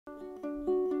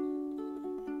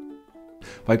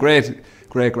My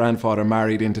great-great-grandfather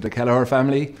married into the Kelleher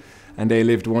family, and they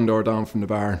lived one door down from the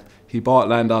bar. He bought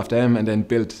land off them and then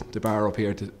built the bar up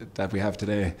here that we have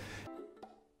today.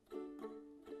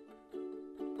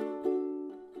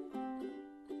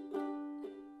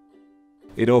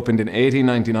 It opened in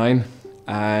 1899,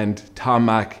 and Tom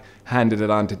Mack handed it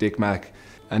on to Dick Mack,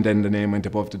 and then the name went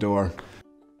above the door.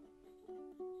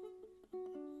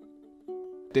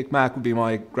 Dick Mack would be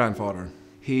my grandfather.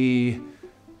 He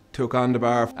took on the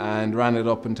bar and ran it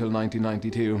up until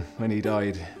 1992 when he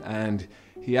died, and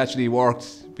he actually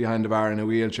worked behind the bar in a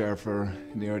wheelchair for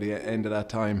near the end of that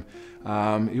time.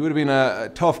 He would have been a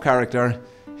tough character.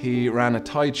 He ran a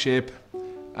tight ship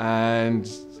and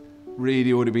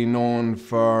really would have been known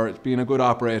for being a good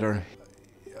operator.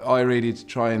 I really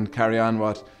try and carry on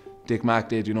what Dick Mack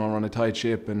did, you know, run a tight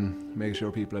ship and make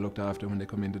sure people are looked after when they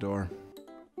come in the door.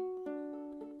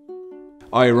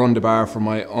 I run the bar for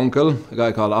my uncle, a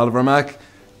guy called Oliver Mack,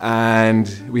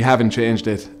 and we haven't changed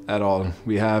it at all.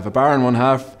 We have a bar in one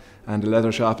half and a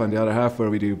leather shop on the other half where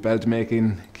we do belt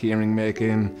making, keyring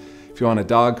making. If you want a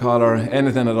dog collar,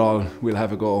 anything at all, we'll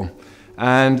have a go.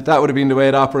 And that would have been the way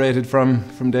it operated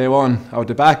from day one. Out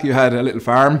the back you had a little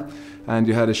farm and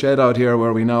you had a shed out here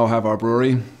where we now have our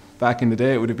brewery. Back in the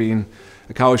day it would have been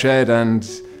a cow shed and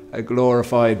a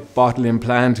glorified bottling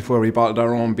plant where we bottled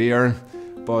our own beer.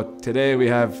 But today we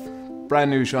have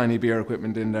brand new shiny beer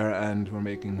equipment in there and we're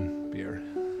making beer.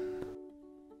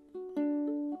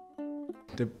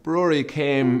 The brewery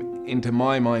came into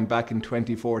my mind back in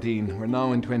 2014. We're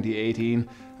now in 2018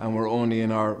 and we're only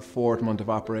in our 4th month of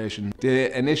operation.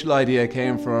 The initial idea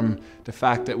came from the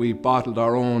fact that we bottled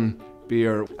our own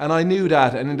beer. And I knew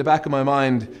that, and in the back of my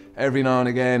mind, every now and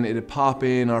again it'd pop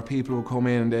in or people would come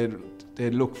in and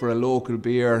they'd look for a local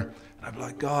beer. And I'd be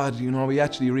like, God, you know, we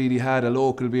actually really had a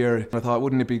local beer. I thought,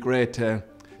 wouldn't it be great to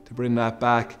bring that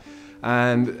back?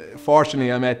 And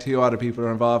fortunately I met 2 other people who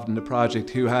were involved in the project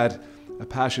who had a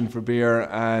passion for beer,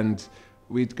 and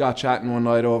we got chatting one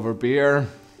night over beer.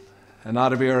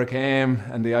 Another beer came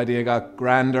and the idea got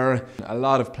grander. A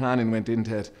lot of planning went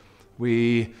into it.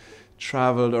 We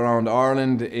travelled around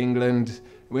Ireland, England.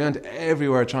 We went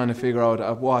everywhere trying to figure out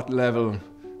at what level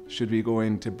should we go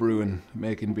into brewing,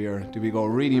 making beer. Do we go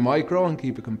really micro and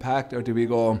keep it compact, or do we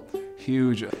go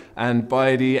huge? And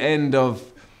by the end of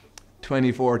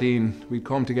 2014, we'd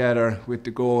come together with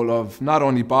the goal of not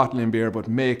only bottling beer, but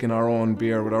making our own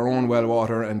beer with our own well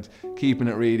water and keeping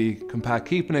it really compact,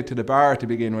 keeping it to the bar to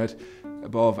begin with,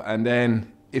 above, and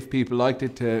then if people liked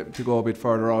it to go a bit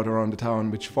further out around the town,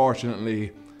 which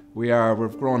fortunately we are.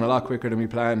 We've grown a lot quicker than we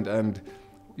planned, and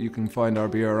you can find our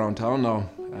beer around town now.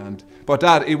 But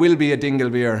it will be a Dingle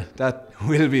beer. That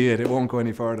will be it. It won't go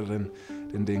any further than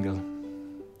Dingle.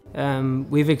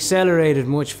 We've accelerated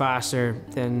much faster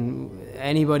than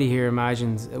anybody here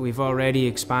imagined. We've already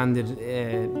expanded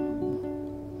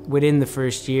within the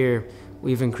first year.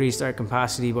 We've increased our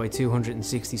capacity by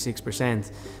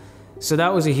 266%. So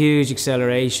that was a huge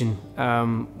acceleration,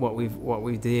 what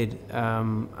we did,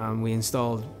 and we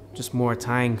installed just more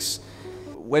tanks.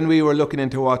 When we were looking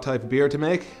into what type of beer to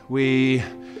make, we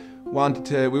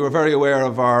were very aware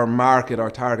of our market,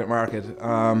 our target market.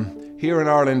 Here in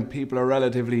Ireland, people are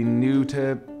relatively new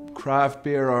to craft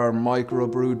beer or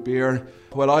micro-brewed beer.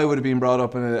 Well, I would have been brought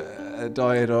up in a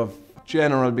diet of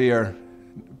general beer,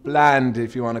 bland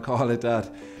if you want to call it that.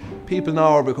 People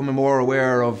now are becoming more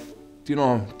aware of, you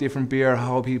know, different beer,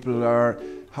 how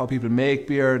people make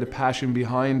beer, the passion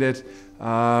behind it,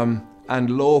 and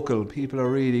local. People are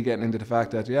really getting into the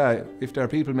fact that, yeah, if there are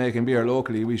people making beer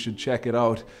locally, we should check it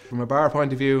out. From a bar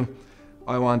point of view,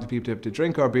 I wanted people to be able to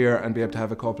drink our beer and be able to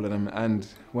have a couple of them. And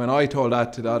when I told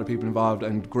that to the other people involved,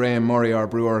 and Graham Murray, our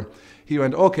brewer, he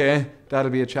went, okay,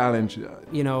 that'll be a challenge.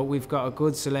 You know, we've got a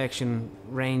good selection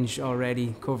range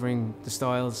already covering the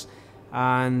styles,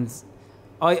 and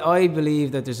I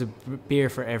believe that there's a beer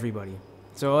for everybody.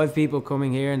 So I have people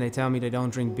coming here and they tell me they don't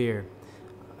drink beer.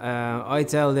 I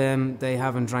tell them they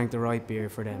haven't drank the right beer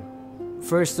for them.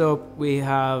 First up, we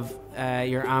have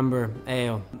your amber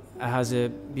ale. It has a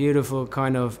beautiful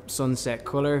kind of sunset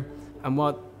colour, and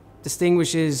what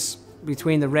distinguishes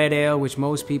between the red ale, which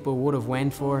most people would have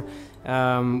went for,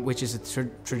 which is a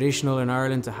traditional in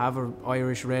Ireland to have an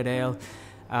Irish red ale,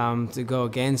 to go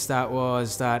against that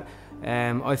was that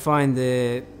I find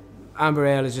the amber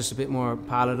ale is just a bit more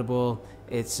palatable.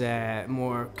 It's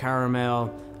more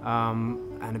caramel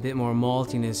and a bit more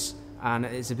maltiness, and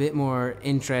it's a bit more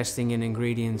interesting in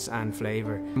ingredients and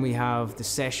flavour. We have the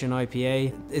Session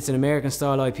IPA. It's an American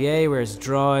style IPA where it's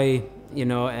dry, you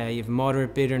know, you have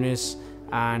moderate bitterness,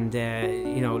 and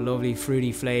you know, lovely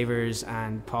fruity flavors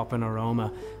and popping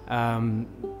aroma,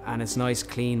 and it's nice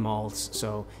clean malts,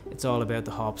 so it's all about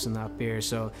the hops in that beer.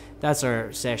 So that's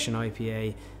our session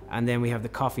IPA. And then we have the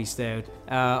coffee stout.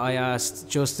 I asked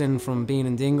Justin from Bean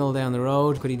and Dingle down the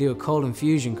road, could he do a cold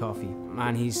infusion coffee?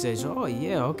 And he says, oh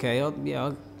yeah, okay,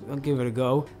 I'll give it a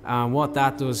go. What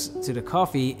that does to the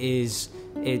coffee is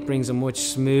it brings a much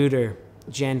smoother,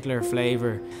 gentler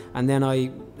flavour. And then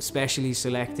I specially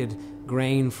selected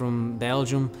grain from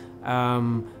Belgium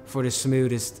for the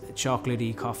smoothest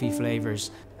chocolatey coffee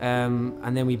flavours.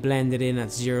 And then we blend it in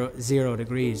at zero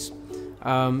degrees.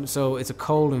 So it's a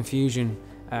cold infusion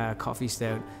coffee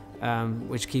stout,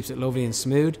 which keeps it lovely and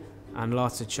smooth and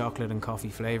lots of chocolate and coffee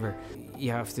flavour.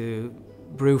 You have to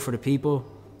brew for the people.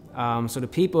 So the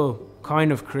people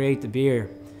kind of create the beer,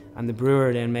 and the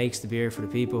brewer then makes the beer for the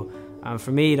people. And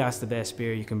for me, that's the best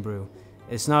beer you can brew.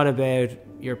 It's not about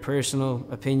your personal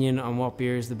opinion on what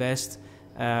beer is the best.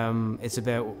 It's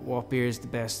about what beer is the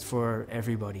best for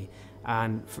everybody.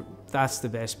 And that's the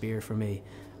best beer for me.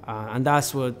 And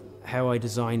that's how I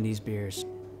design these beers.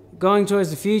 Going towards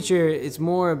the future, it's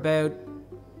more about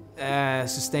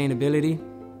sustainability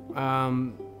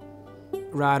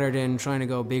rather than trying to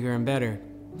go bigger and better.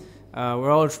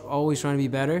 We're always trying to be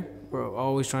better. We're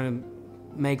always trying to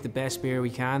make the best beer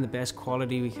we can, the best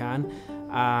quality we can,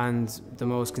 and the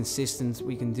most consistent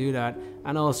we can do that,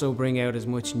 and also bring out as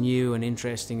much new and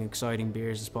interesting, exciting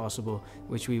beers as possible,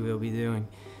 which we will be doing.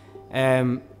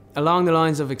 Along the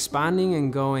lines of expanding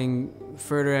and going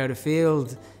further out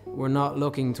afield, we're not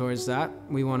looking towards that.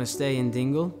 We want to stay in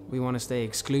Dingle. We want to stay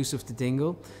exclusive to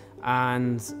Dingle.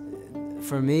 And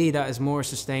for me, that is more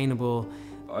sustainable.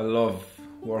 I love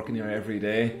working here every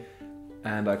day,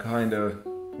 and I kind of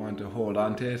want to hold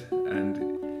on to it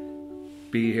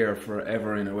and be here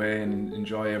forever in a way and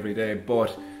enjoy every day.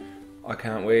 But I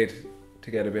can't wait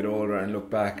to get a bit older and look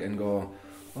back and go,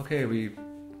 okay, we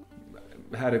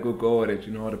had a good go at it,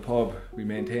 you know, the pub. We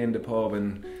maintained the pub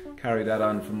and carried that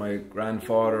on from my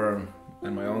grandfather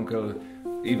and my uncle,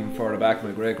 even further back,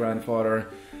 my great-grandfather.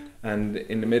 And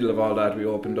in the middle of all that, we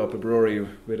opened up a brewery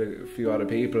with a few other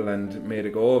people and made a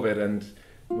go of it, and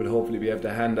we'll hopefully be able to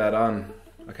hand that on.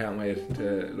 I can't wait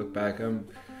to look back.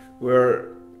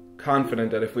 We're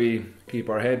confident that if we keep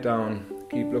our head down,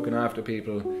 keep looking after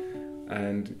people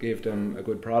and give them a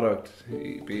good product,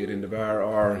 be it in the bar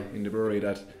or in the brewery,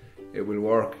 that it will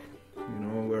work. You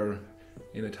know, we're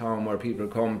in a town where people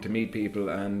come to meet people,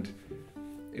 and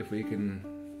if we can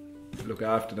look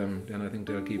after them, then I think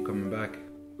they'll keep coming back.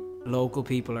 Local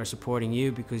people are supporting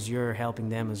you because you're helping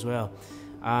them as well.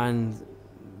 And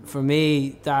for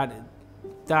me,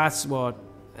 that's what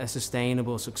a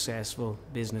sustainable, successful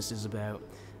business is about.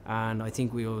 And I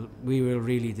think we will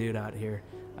really do that here.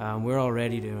 We're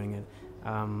already doing it.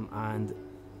 And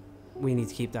we need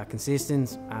to keep that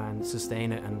consistent and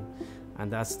sustain it,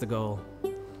 and that's the goal.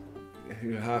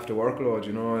 You have to workload,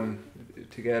 you know, and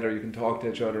together you can talk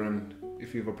to each other, and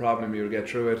if you have a problem, you'll get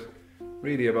through it.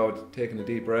 Really about taking a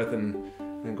deep breath and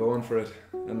going for it.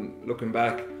 And looking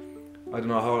back, I don't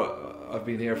know how, I've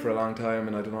been here for a long time,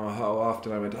 and I don't know how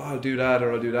often I went, oh, I'll do that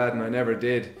or I'll do that, and I never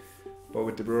did. But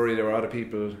with the brewery, there were other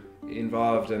people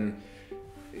involved, and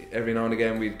every now and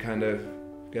again we'd kind of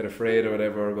get afraid or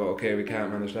whatever, or go, okay, we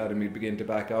can't manage that, and we'd begin to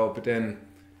back out. But then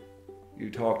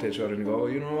you talk to each other and go, oh,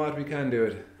 you know what, we can do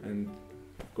it, and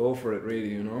go for it, really,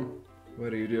 you know.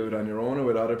 Whether you do it on your own or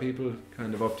with other people,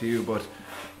 kind of up to you, but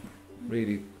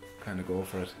really kind of go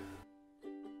for it.